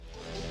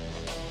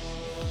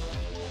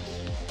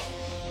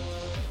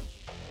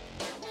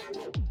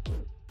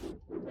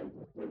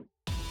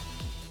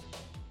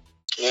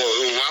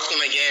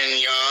again,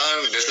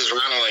 y'all. This is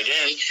Ronald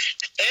again.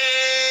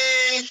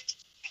 And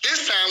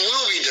this time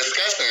we'll be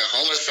discussing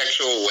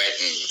homosexual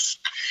weddings.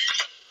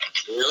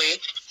 Really?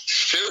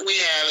 Should we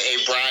have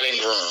a bride and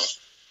groom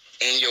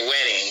in your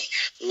wedding?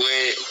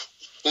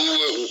 Who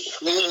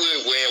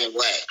would wear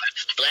what?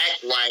 Black,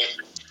 white.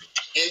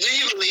 And do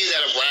you believe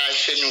that a bride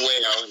shouldn't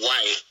wear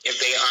white if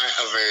they aren't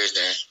a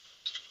virgin?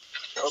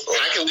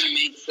 How can we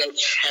make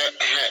such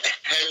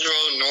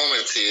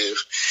heteronormative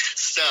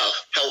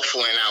stuff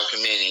helpful in our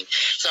community?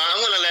 So I'm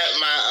going to let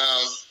my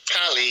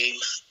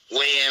colleagues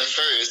weigh in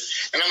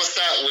first, and I'm going to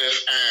start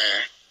with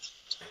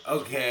Aaron.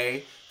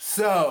 Okay,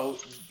 so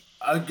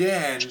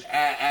again,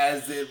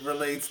 as it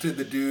relates to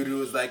the dude who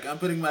was like, I'm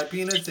putting my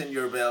penis in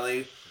your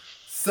belly,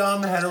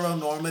 some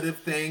heteronormative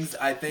things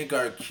I think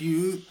are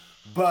cute,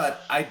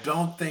 but I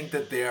don't think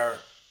that they're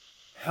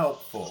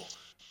helpful.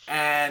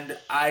 And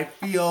I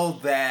feel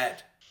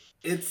that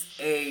it's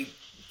a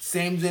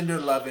same-gender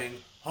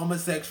loving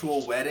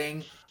homosexual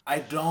wedding. I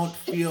don't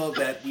feel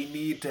that we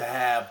need to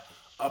have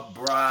a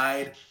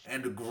bride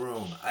and a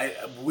groom.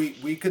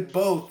 We could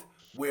both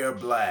wear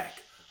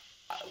black.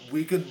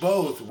 We could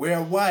both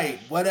wear white,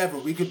 whatever.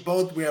 We could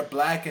both wear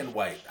black and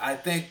white. I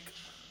think,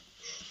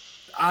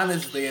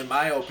 honestly, in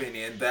my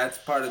opinion, that's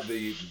part of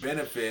the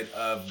benefit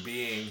of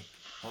being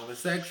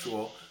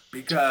homosexual,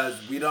 because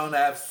we don't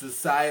have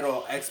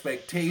societal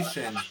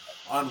expectations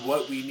on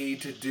what we need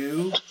to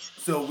do,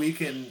 so we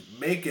can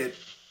make it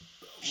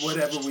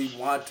whatever we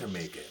want to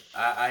make it.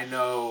 I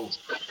know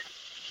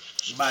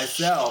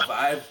myself,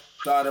 I've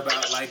thought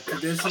about like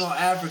traditional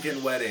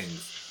African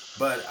weddings,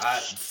 but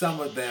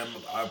some of them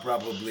are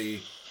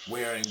probably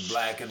wearing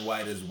black and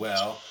white as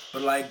well.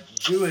 But like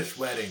Jewish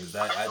weddings,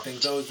 I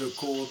think those are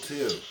cool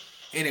too.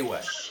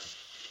 Anyway,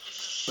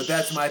 but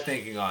that's my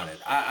thinking on it.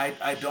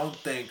 I don't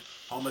think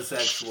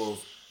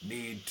homosexuals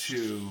need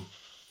to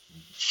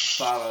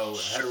follow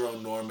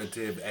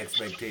heteronormative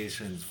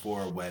expectations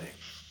for a wedding.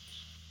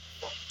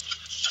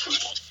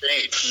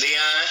 Great.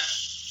 Leon?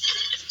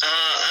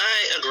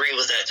 I agree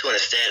with that to an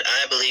extent.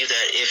 I believe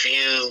that it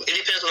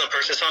depends on the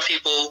person. Some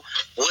people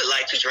would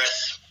like to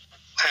dress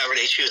however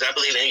they choose. I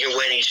believe in your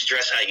wedding, you should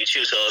dress how you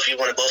choose. So if you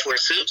want to both wear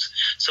suits,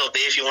 so be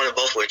it. If you want to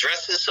both wear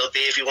dresses, so be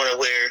it. If you want to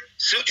wear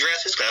suit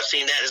dresses, because I've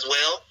seen that as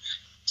well,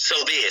 so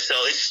be it. So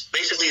it's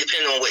basically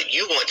depending on what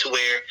you want to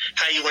wear,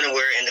 how you want to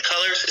wear it, and the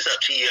colors, it's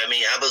up to you. I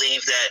mean, I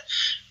believe that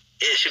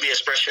it should be an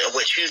expression of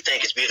what you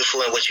think is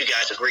beautiful and what you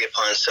guys agree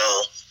upon. So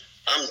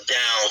I'm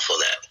down for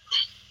that.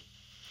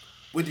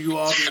 Would you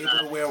all be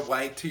able to wear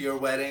white to your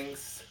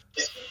weddings?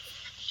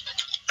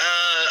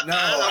 No,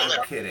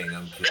 I'm kidding.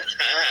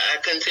 I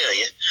couldn't tell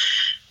you.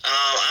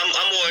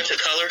 I'm more into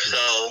color,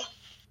 so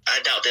I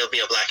doubt there'll be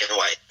a black and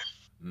white.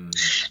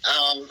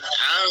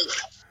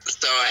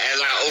 So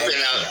as I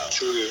open up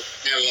to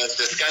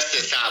discuss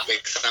this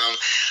topic,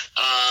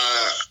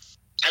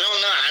 I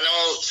don't know. I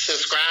don't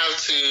subscribe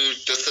to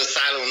the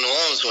societal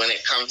norms when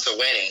it comes to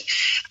wedding.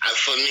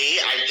 For me,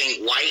 I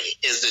think white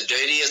is the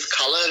dirtiest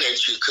color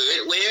that you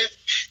could wear,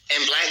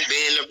 and black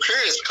being the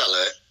purest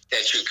color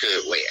that you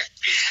could wear.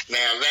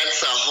 Now,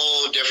 that's a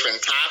whole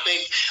different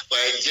topic,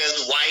 but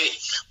just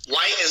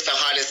white is the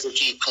hardest to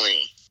keep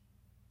clean.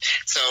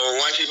 So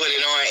once you put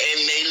it on,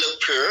 it may look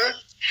pure,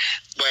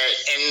 but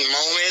in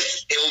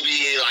moments, it will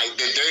be like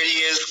the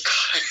dirtiest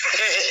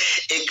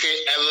it could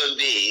ever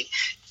be.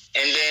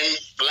 And then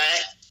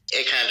black,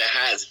 it kind of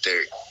hides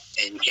dirt,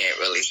 and you can't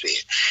really see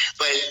it.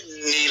 But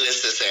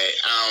needless to say,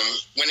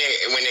 when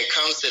it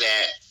comes to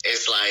that,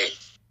 it's like,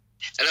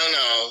 I don't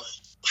know.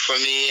 For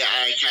me,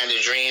 I kind of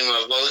dream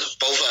of both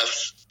of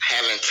us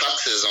having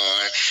tuxes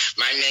on.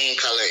 My main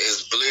color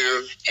is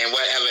blue, and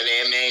whatever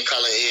their main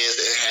color is,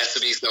 it has to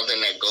be something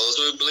that goes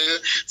with blue.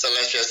 So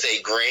let's just say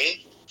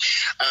gray.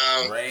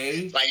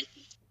 Gray? Like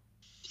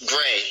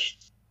gray.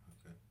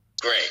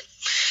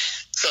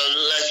 So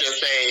let's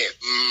just say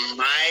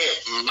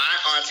my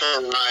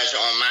entourage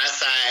on my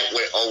side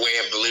will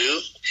wear blue,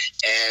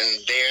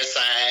 and their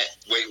side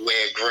would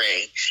wear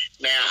gray.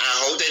 Now, I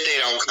hope that they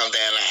don't come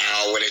down the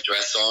aisle with a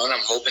dress on.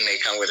 I'm hoping they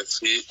come with a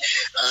suit.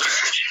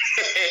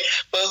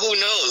 But who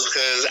knows,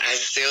 because I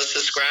still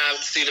subscribe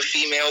to the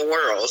female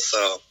world,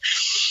 so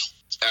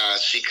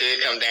she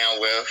could come down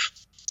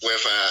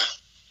with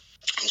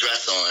a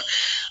dress on.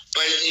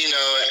 But,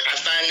 I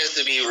find this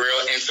to be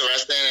real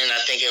interesting, and I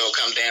think it will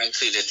come down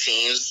to the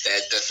teams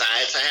that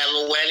decide to have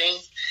a wedding.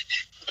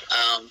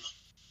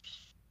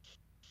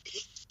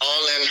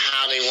 All in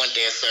how they want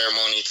their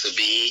ceremony to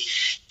be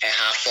and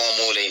how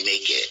formal they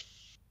make it.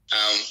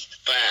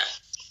 But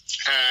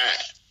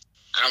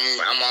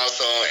I'm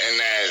also in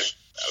that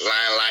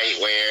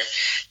limelight where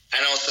I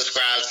don't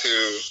subscribe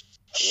to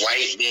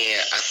white being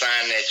a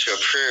sign that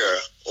you're pure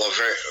or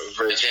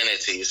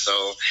virginity.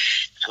 So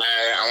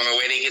I don't know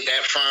where they get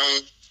that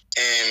from,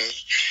 and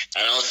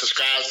I don't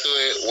subscribe to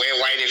it.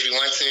 Wear white if you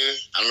want to.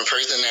 I'm a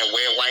person that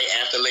wear white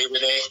after Labor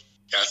Day.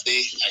 Y'all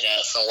see? I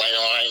got some white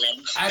on right now.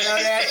 I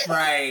know that's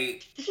right.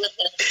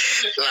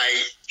 Like,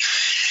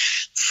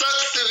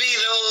 sucks to be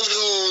those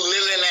who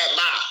live in that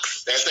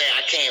box that say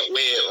I can't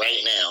wear it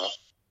right now.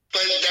 But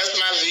but that's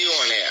my view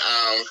on it.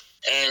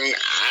 And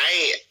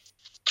I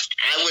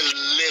would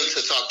live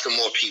to talk to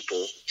more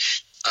people,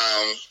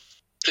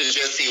 to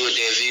just see what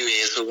their view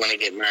is who want to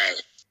get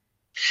married.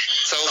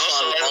 So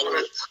far,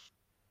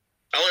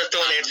 I want to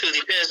throw in there too.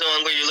 Depends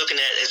on where you're looking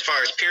at as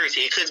far as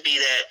purity. It could be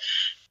that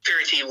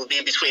purity will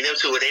be between them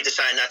two, where they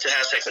decide not to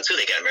have sex until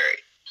they got married.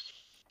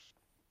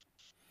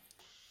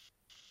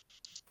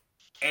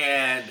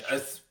 And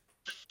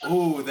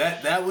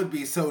that would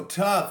be so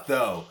tough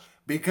though,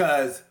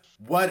 because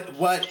what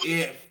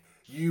if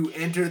you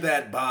enter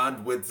that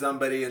bond with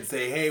somebody and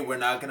say, hey, we're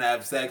not gonna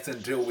have sex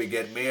until we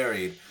get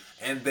married,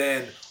 and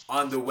then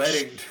on the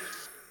wedding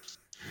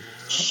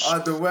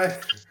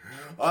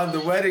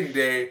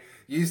day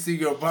you see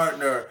your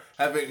partner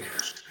having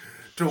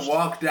to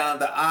walk down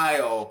the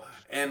aisle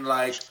in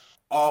like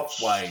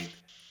off-white,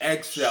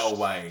 eggshell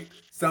white,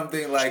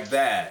 something like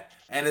that.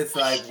 And it's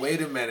like,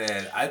 wait a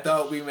minute, I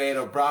thought we made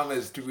a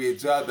promise to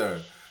each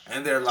other.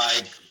 And they're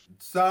like,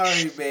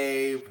 sorry,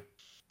 babe.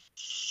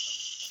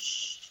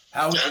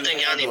 I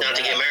think y'all need not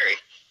to get married.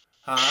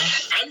 Huh?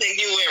 I think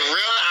you went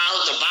real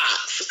out the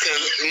box,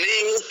 because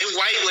me,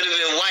 white would have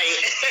been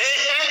white,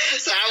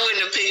 so I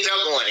wouldn't have picked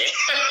up on it.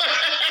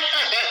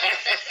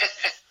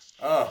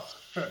 Oh,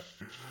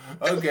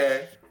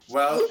 okay.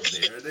 Well,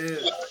 there it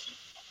is.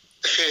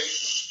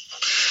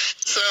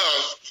 So,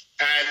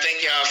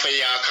 thank y'all for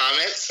y'all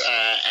comments.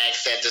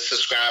 Ask that the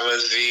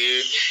subscribers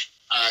view,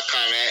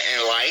 comment,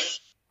 and like.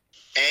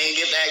 And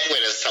get back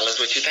with us. Tell us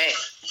what you think.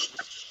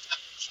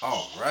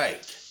 All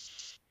right.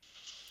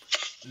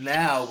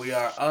 Now we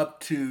are up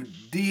to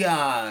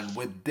Dion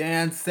with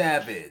Dan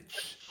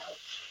Savage.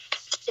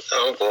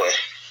 Oh, boy.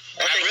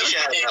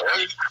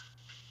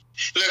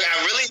 Look,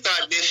 I really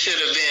thought this should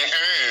have been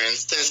earned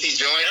since he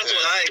joined us. That's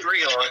what I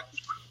agree on.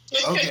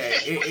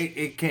 Okay,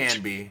 it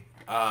can be.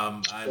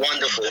 I'm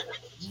Wonderful.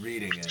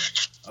 Reading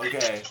it.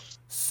 Okay,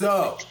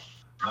 so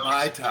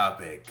my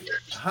topic.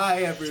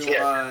 Hi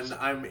everyone,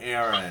 I'm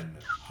Aaron.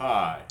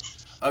 Hi.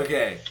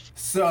 Okay,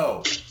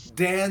 so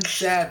Dan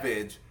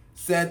Savage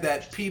said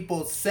that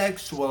people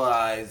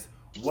sexualize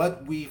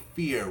what we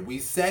fear. We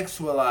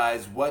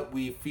sexualize what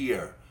we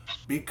fear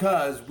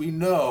because we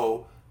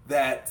know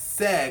that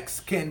sex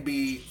can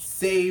be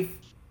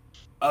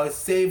a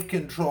safe,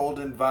 controlled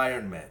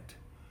environment.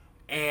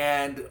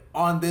 And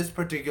on this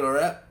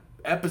particular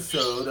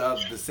episode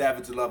of the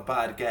Savage Love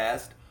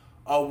Podcast,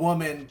 a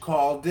woman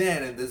called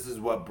in, and this is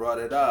what brought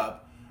it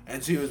up,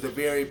 and she was a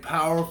very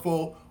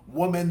powerful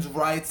women's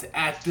rights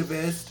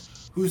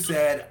activist who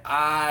said,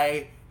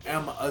 I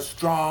am a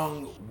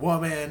strong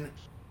woman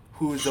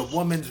who's a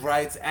women's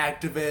rights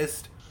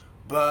activist,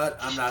 but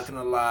I'm not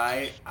gonna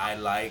lie, I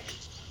like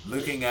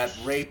looking at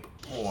rape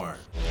porn.